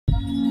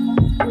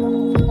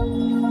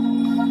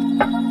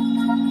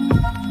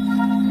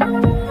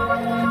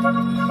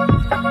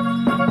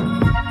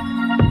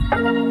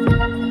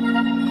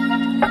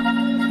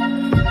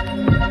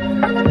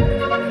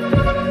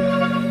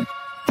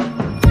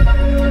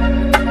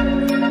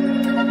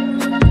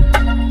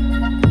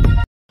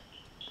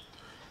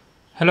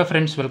Hello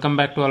friends, welcome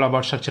back to all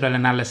about structural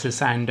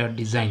analysis and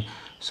design.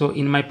 So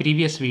in my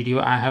previous video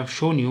I have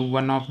shown you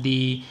one of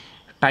the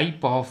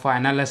type of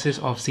analysis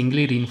of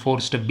singly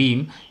reinforced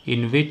beam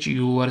in which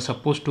you are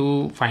supposed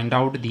to find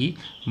out the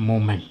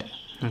moment.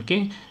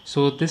 Okay,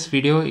 so this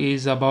video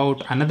is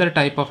about another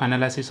type of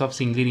analysis of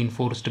singly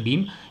reinforced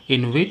beam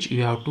in which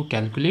you have to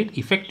calculate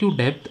effective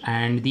depth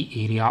and the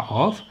area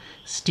of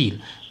steel.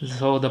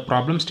 So the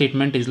problem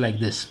statement is like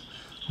this: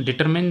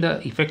 determine the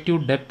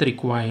effective depth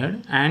required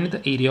and the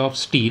area of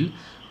steel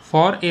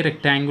for a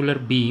rectangular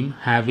beam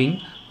having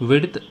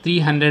width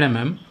 300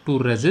 mm to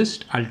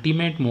resist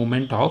ultimate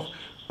moment of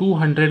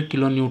 200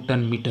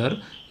 kilonewton meter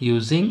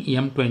using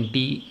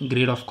M20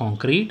 grade of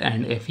concrete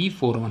and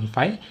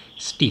Fe415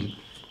 steel.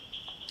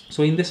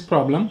 So in this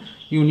problem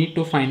you need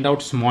to find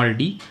out small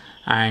d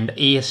and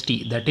AST,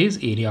 that is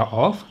area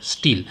of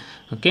steel.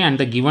 Okay, and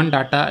the given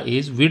data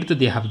is width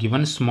they have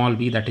given small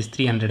b, that is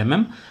 300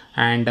 mm,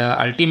 and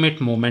ultimate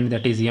moment,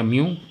 that is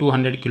mu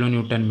 200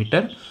 kilonewton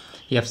meter,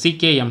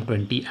 FCK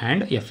M20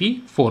 and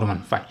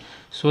Fe415.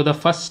 So the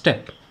first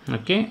step,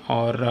 okay,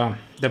 or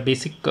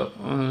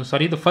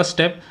the first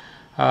step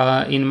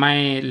in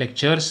my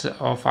lectures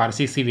of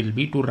RCC will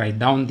be to write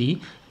down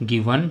the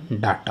given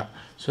data.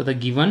 So the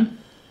given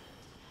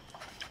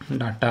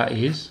data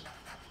is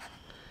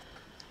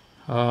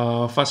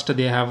first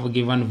they have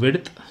given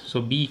width,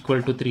 so b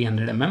equal to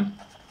 300 mm,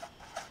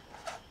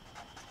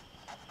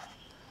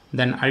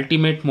 then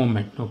ultimate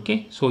moment.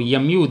 Okay, so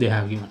mu they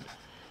have given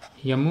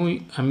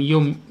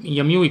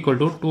mu equal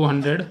to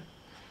 200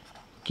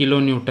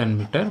 kilonewton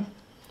meter,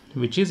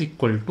 which is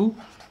equal to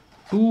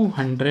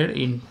 200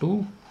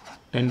 into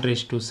 10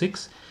 raised to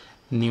 6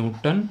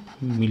 Newton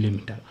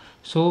millimeter.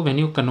 So when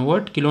you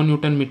convert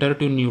kilonewton meter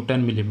to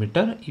Newton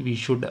millimeter, we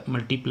should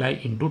multiply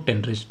into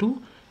 10 raised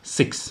to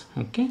 6.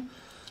 Okay,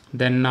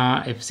 then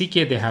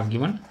FCK they have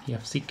given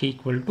FCK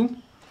equal to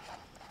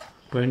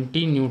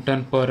 20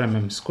 Newton per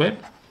mm square,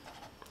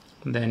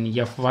 then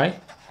Fy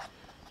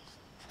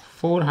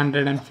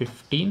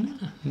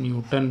 415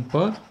 Newton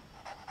per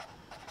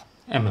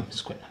mm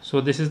square. So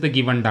this is the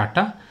given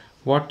data.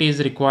 What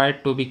is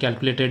required to be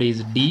calculated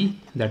is D,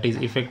 that is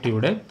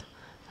effective depth,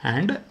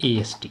 and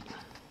AST.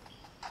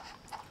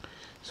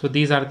 So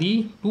these are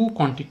the two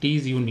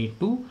quantities you need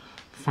to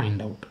find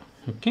out.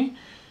 Okay,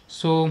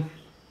 so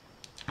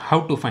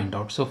how to find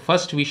out? So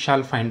first we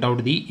shall find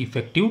out the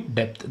effective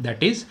depth,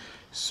 that is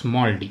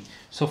small d.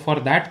 So for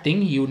that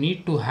thing you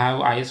need to have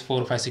IS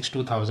 456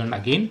 2000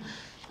 again.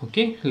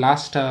 Okay,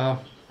 last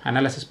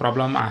analysis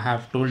problem I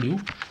have told you,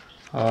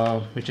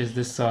 which is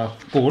this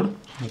code.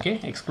 Okay,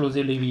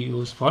 exclusively we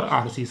use for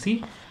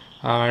RCC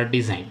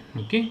design.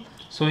 Okay,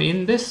 so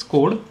in this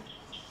code,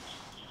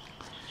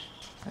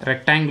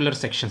 rectangular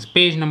sections,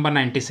 page number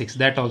 96,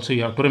 that also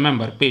you have to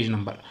remember page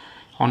number.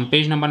 On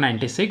page number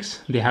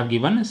 96 they have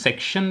given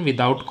section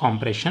without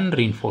compression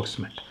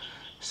reinforcement.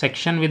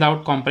 Section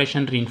without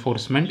compression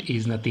reinforcement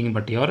is nothing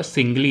but your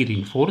singly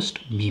reinforced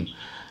beam,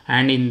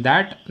 and in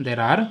that there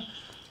are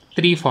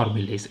three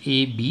formulas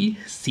A, B,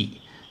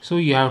 C. So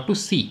you have to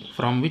see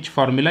from which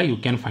formula you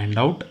can find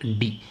out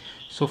D.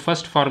 So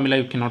first formula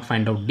you cannot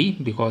find out D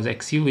because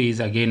XU is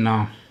again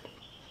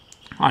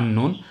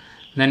unknown.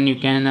 Then you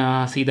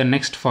can see the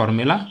next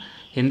formula.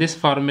 In this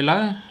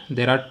formula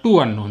there are two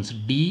unknowns,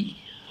 D,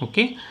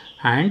 okay,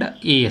 and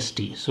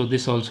AST. So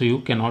this also you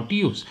cannot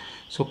use.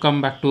 So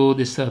come back to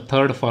this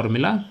third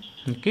formula.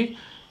 Okay,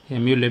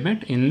 mu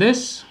limit. In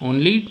this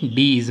only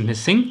D is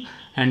missing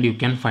and you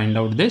can find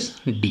out this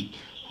D.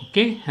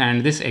 Okay,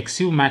 and this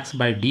XU max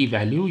by D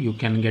value you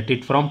can get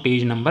it from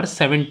page number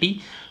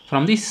 70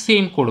 from the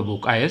same code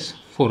book IS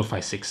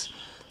 456.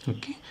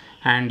 Okay,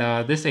 and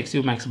this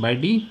XU max by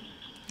D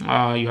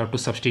you have to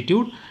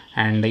substitute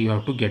and you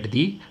have to get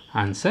the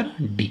answer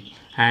D.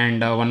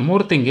 And one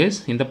more thing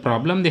is, in the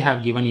problem they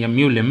have given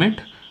mu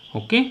limit.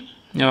 Okay,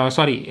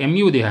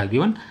 mu they have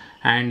given,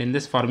 and in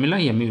this formula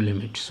mu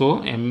limit.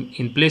 So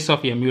in place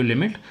of mu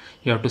limit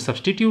you have to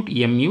substitute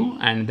mu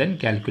and then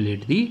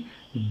calculate the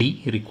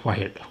D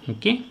required.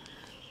 Okay,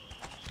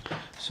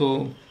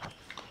 so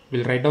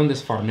we'll write down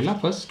this formula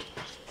first.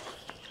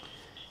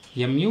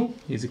 Mu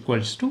is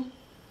equals to,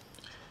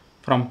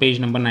 from page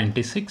number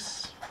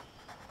 96,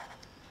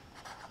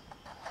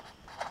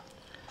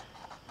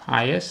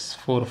 IS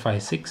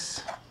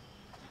 456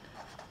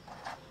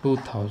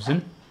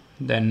 2000,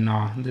 then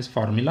this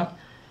formula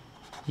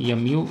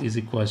mu is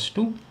equals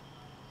to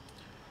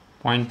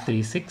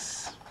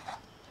 0.36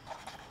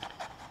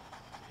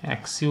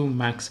 XU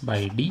max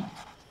by D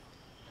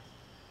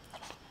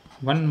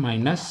 1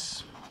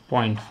 minus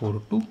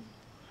 0.42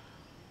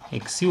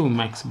 XU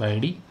max by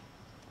D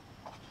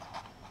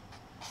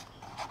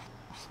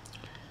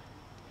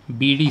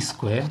BD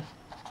square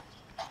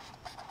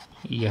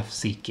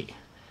FCK.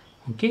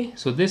 Okay,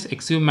 so this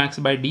XU max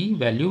by D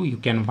value you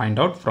can find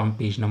out from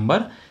page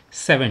number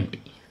 70.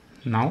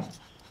 Now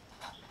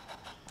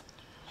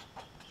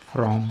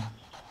from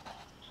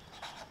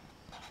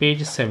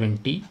page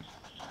 70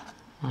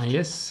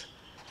 IS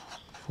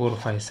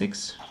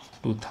 456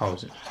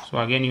 2000. So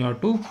again you have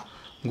to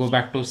go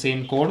back to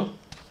same code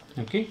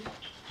Okay,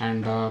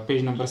 and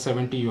page number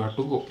 70 you have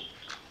to go.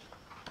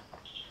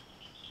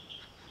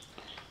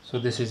 So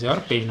this is your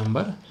page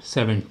number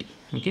 70.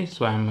 Okay,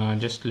 so I'm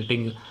just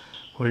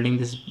holding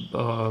this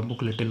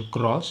book little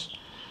cross.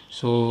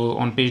 So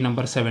on page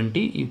number 70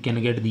 you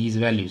can get these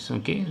values.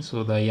 Okay,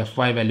 so the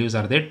Fy values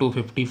are there,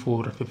 250,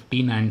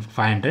 415 and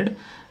 500,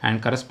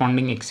 and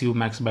corresponding XU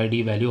max by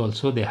D value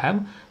also they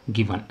have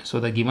given. So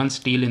the given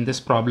steel in this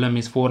problem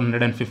is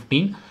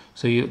 415.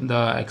 So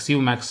the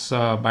XU max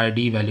by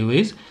D value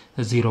is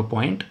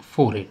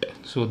 0.48.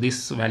 So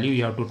this value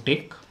you have to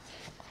take.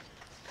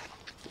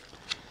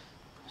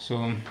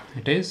 So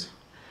it is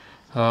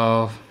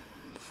for,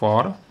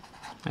 I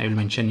will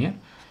mention here,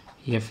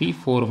 Fe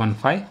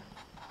 415,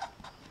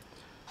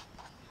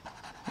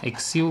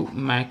 XU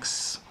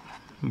max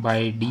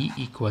by D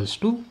equals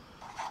to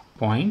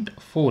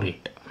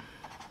 0.48.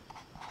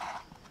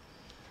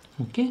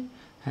 Okay,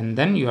 and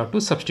then you have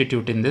to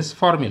substitute in this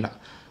formula.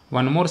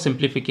 One more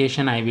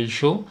simplification I will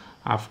show.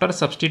 After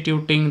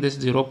substituting this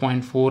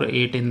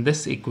 0.48 in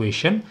this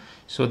equation,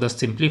 so the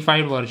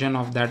simplified version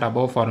of that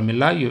above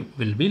formula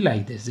will be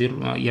like this.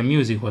 Mu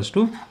is equals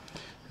to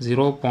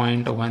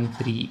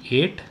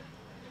 0.138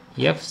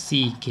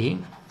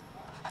 FCK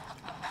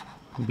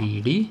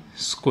BD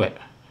square.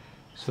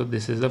 So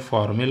this is the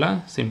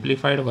formula,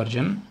 simplified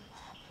version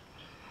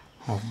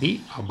of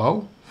the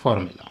above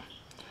formula,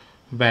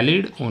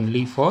 valid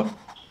only for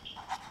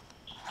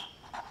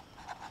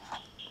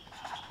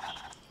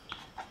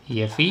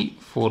Fe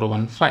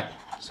 415.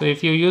 So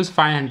if you use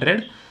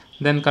 500,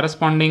 then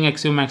corresponding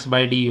XU max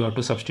by D you have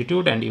to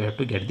substitute and you have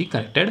to get the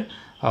corrected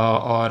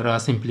or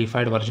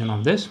simplified version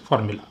of this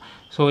formula.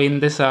 So in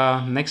this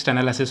next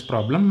analysis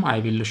problem, I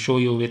will show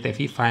you with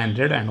Fe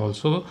 500 and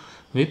also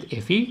with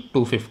Fe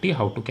 250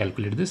 how to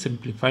calculate this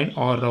simplified,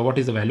 or what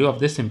is the value of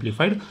this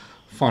simplified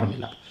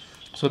formula.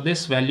 So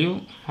this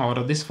value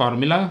or this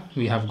formula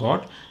we have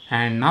got,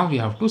 and now we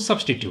have to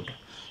substitute.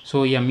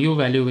 So Mu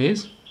value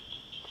is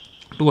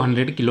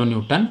 200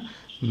 kilonewton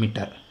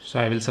meter. So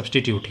I will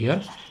substitute here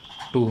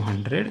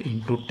 200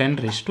 into 10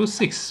 raised to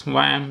 6.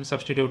 Why I am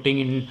substituting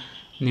in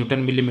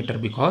Newton millimeter?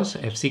 Because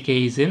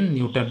FCK is in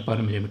Newton per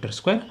millimeter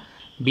square,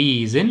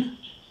 B is in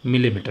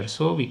millimeter.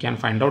 So we can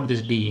find out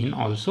this D in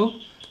also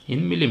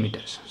in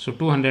millimeters. So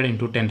 200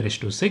 into 10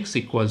 raised to 6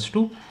 equals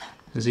to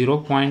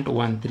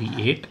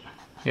 0.138.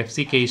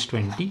 FCK is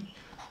 20,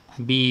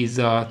 B is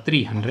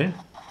 300,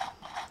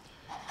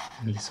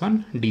 and this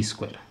one D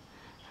square.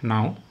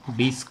 Now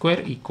D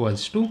square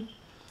equals to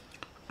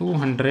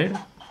 200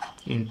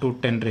 into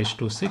 10 raised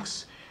to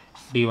 6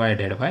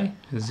 divided by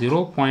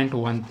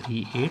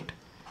 0.138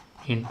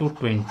 into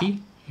 20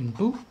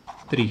 into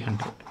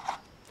 300.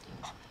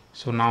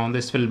 So now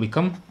this will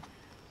become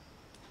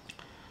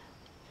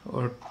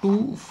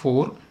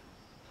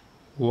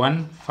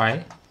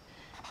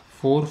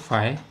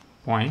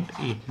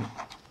 241545.89.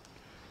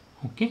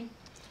 Okay,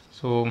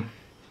 so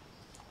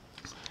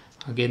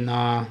again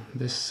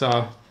this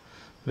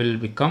will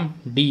become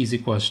D is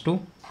equals to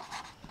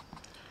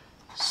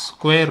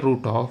square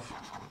root of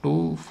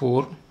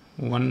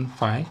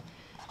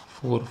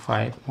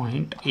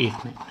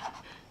 241545.89.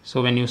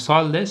 So when you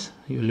solve this,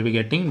 you will be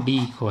getting D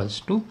equals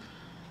to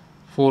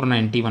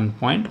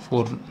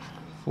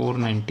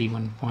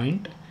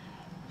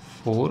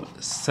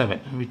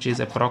 491.47, which is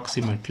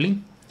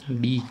approximately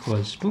D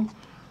equals to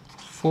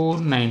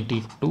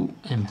 492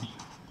 mm.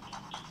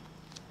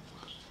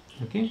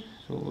 Okay,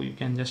 so you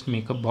can just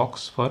make a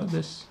box for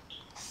this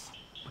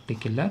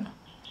particular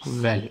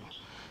value.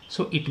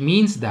 So it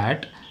means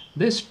that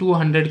this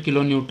 200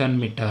 kilonewton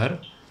meter,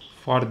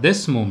 for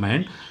this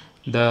moment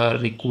the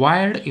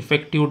required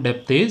effective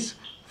depth is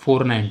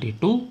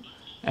 492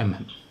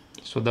 mm.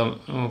 So the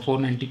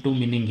 492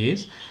 meaning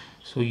is,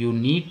 so you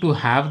need to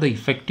have the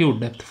effective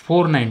depth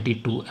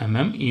 492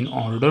 mm in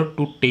order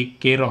to take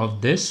care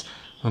of this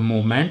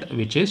moment,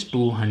 which is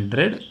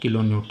 200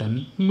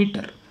 kilonewton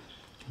meter.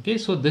 Okay,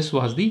 so this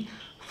was the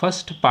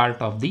first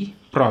part of the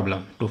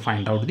problem, to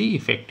find out the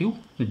effective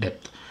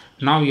depth.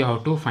 Now you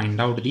have to find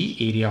out the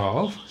area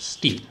of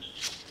steel.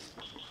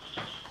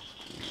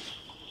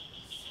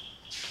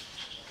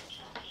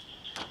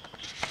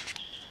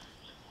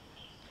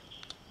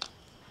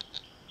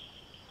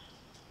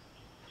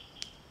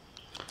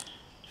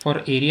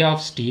 For area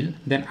of steel,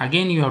 then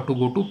again you have to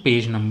go to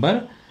page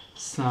number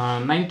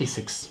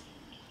 96.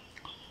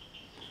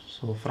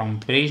 So from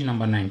page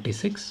number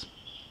 96,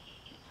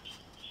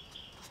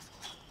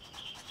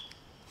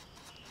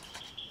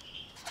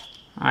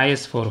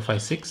 IS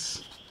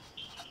 456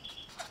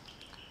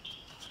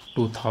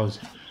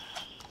 2000.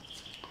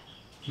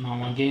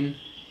 Now again,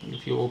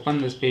 if you open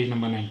this page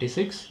number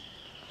 96,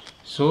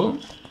 so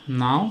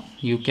now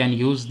you can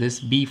use this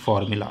B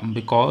formula,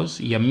 because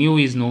Mu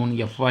is known,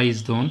 Fy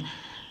is known,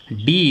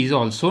 D is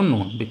also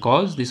known,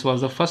 because this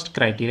was the first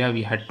criteria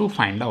we had to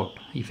find out,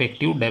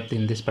 effective depth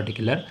in this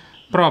particular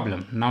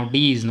problem. Now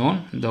D is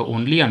known, the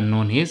only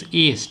unknown is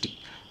AST.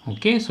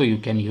 Okay, so you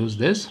can use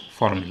this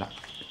formula.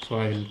 So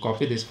I will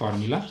copy this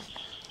formula.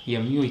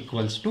 Mu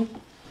equals to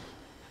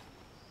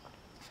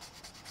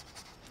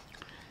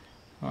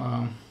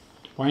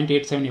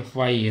 0.87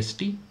 Fy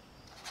AST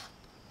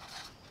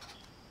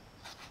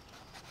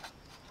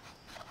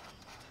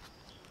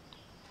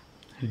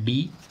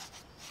D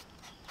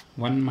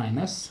 1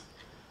 minus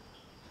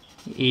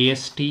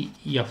AST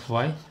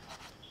Fy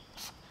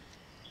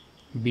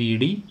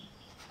BD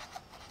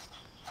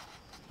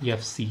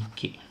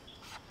FCK.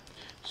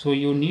 So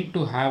you need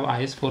to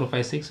have IS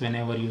 456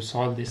 whenever you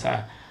solve this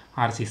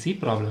RCC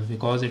problem,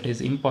 because it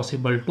is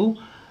impossible to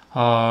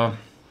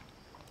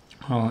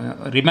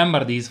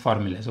remember these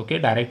formulas. Okay,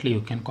 directly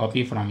you can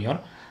copy from your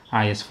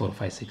IS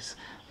 456.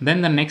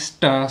 Then the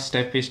next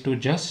step is to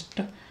just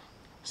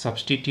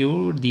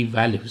substitute the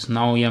values.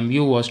 Now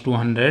mu was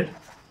 200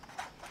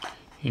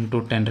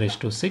 into 10 raised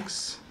to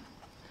 6,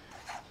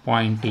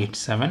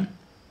 0.87,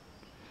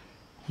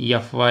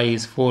 Fy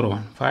is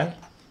 415,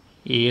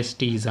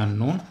 AST is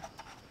unknown,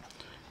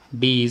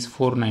 D is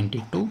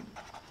 492,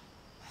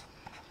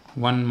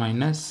 1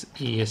 minus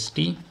AST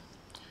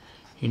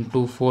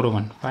into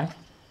 415,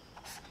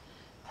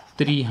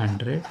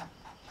 300,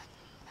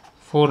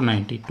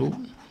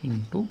 492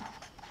 into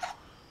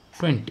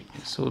 20.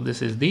 So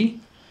this is the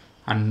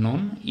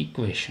unknown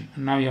equation.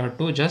 Now you have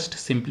to just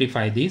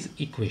simplify these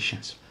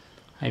equations.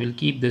 I will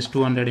keep this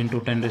 200 into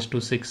 10 raised to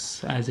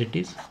 6 as it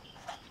is.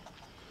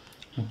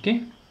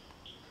 Okay.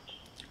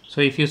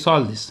 So if you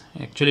solve this,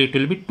 actually it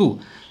will be 2.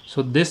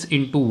 So this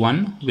into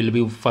 1 will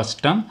be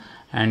first term,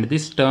 and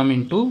this term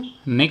into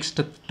next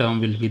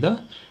term will be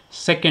the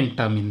second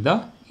term in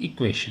the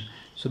equation.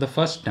 So the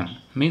first term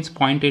means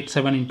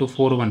 0.87 into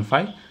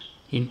 415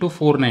 into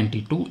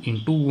 492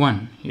 into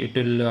 1. It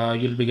will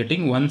you'll be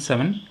getting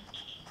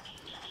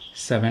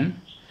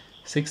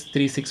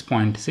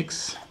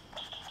 177,636.6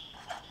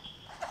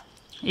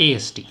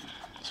 AST.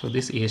 So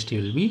this AST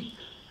will be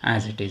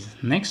as it is.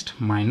 Next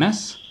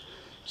minus.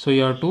 So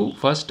you have to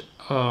first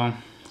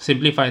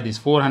simplify this.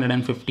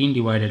 415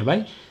 divided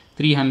by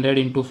 300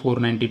 into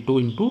 492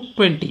 into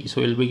 20.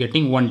 So you will be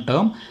getting one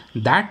term.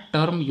 That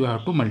term you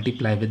have to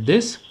multiply with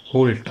this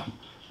whole term.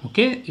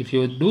 Okay, if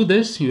you do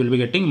this, you will be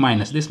getting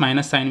minus. This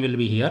minus sign will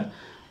be here.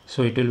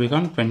 So it will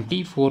become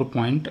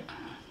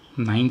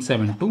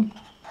 24.972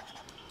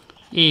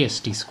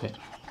 AST square.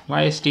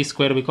 Why AST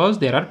square? Because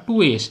there are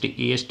two AST.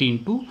 AST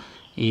into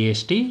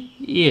AST,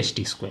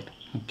 AST square.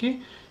 Okay,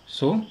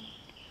 so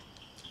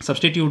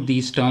substitute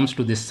these terms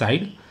to this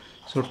side.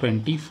 So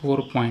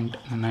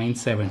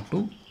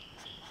 24.972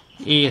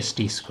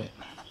 AST square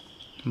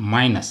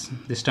minus,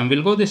 this term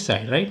will go this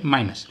side, right?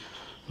 Minus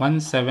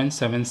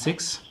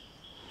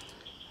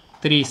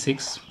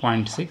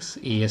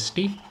 177,636.6 AST.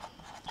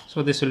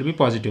 So this will be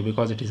positive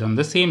because it is on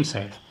the same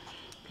side,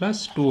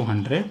 plus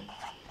 200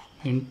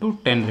 into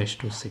 10 raised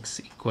to 6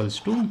 equals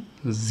to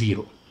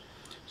 0.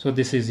 So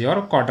this is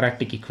your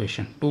quadratic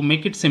equation. To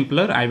make it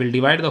simpler, I will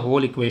divide the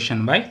whole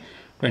equation by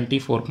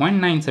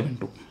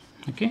 24.972.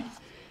 Okay,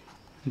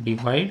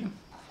 divide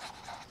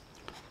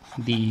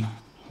the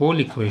whole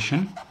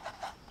equation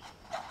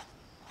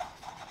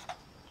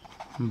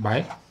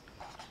by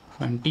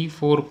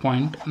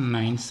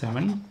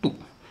 24.972.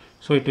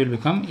 So it will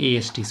become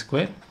AST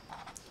square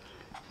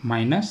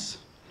minus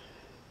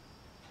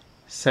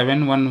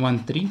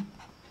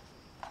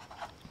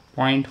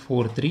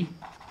 7113.43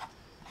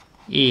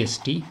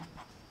 AST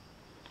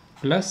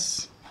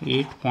plus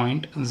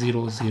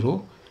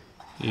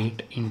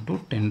 8.008 into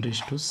 10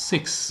 raised to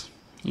 6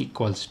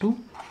 equals to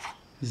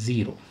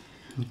 0.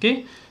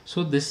 Okay,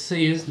 so this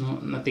is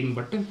nothing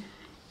but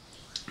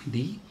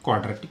the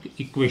quadratic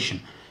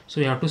equation.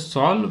 So you have to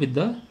solve with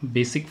the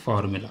basic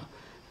formula.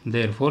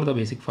 Therefore the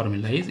basic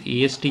formula is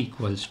AST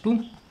equals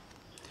to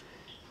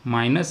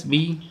minus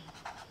b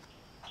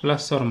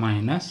plus or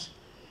minus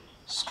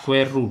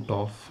square root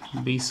of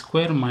b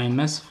square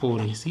minus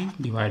 4ac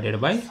divided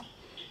by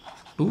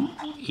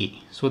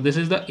 2a. So this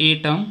is the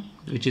a term,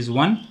 which is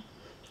 1,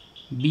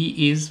 b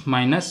is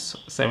minus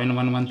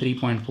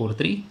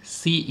 7113.43,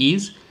 c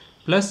is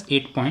plus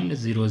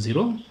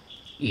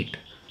 8.008.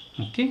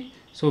 Okay,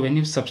 so when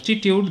you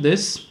substitute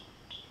this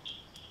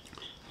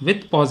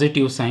with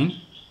positive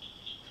sign,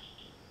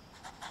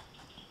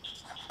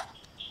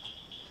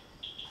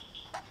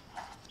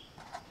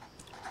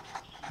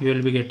 you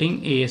will be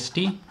getting AST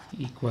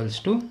equals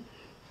to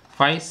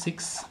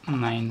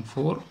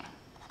 5694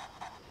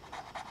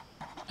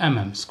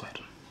 mm square.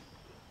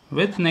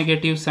 With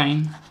negative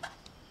sign,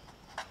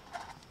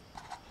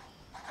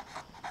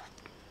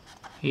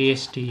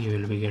 AST you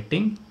will be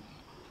getting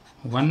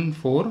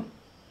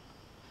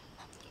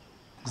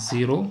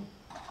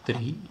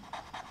 1403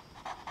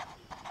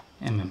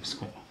 mm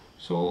square.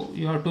 So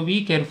you have to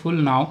be careful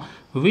now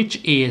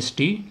which AST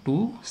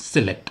to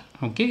select.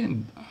 Okay,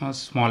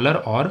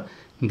 smaller or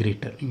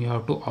greater. You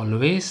have to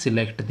always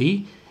select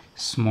the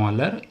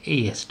smaller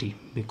AST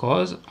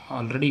because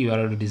already you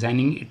are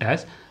designing it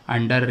as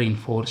under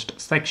reinforced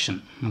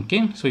section.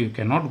 Okay, so you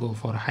cannot go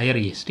for higher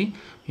AST.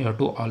 You have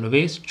to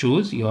always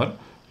choose your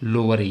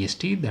lower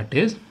AST, that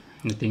is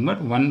nothing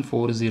but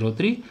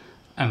 1403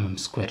 mm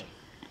square.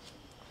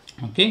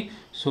 Okay,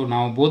 so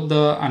now both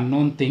the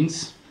unknown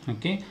things,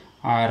 okay,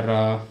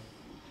 are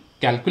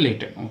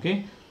calculated.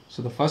 Okay,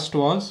 so the first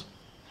was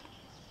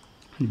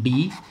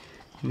D,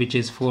 which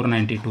is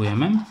 492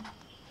 mm,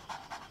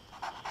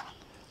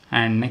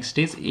 and next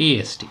is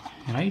AST,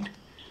 right,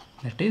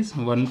 that is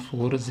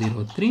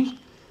 1403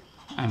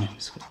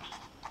 mm square.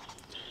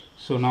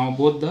 So now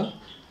both the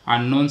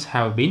unknowns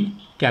have been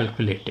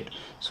calculated.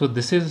 So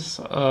this is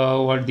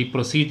what the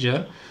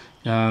procedure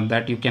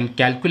that you can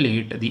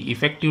calculate the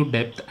effective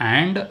depth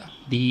and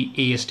the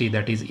AST,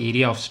 that is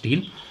area of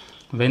steel,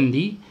 when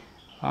the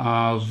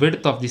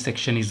width of the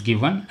section is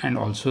given and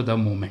also the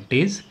moment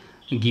is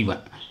given.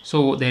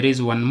 So there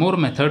is one more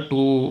method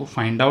to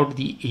find out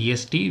the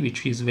AST,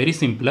 which is very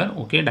simpler.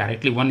 Okay,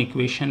 directly one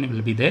equation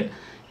will be there.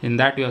 In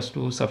that you have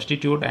to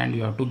substitute and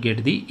you have to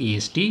get the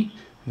AST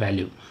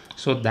value.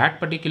 So that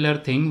particular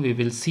thing we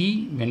will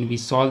see when we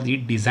solve the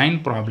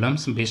design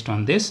problems based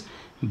on this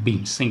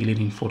beams, singly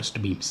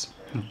reinforced beams.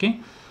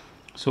 Okay,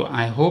 so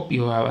I hope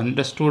you have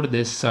understood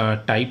this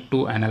type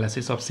 2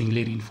 analysis of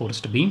singly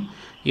reinforced beam.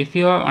 If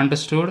you have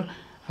understood,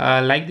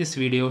 like this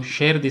video,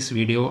 share this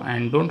video,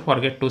 and don't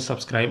forget to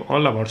subscribe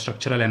all about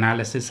structural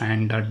analysis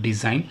and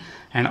design,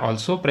 and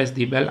also press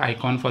the bell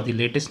icon for the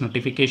latest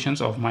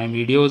notifications of my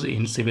videos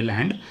in civil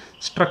and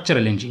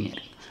structural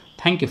engineering.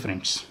 Thank you,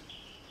 friends.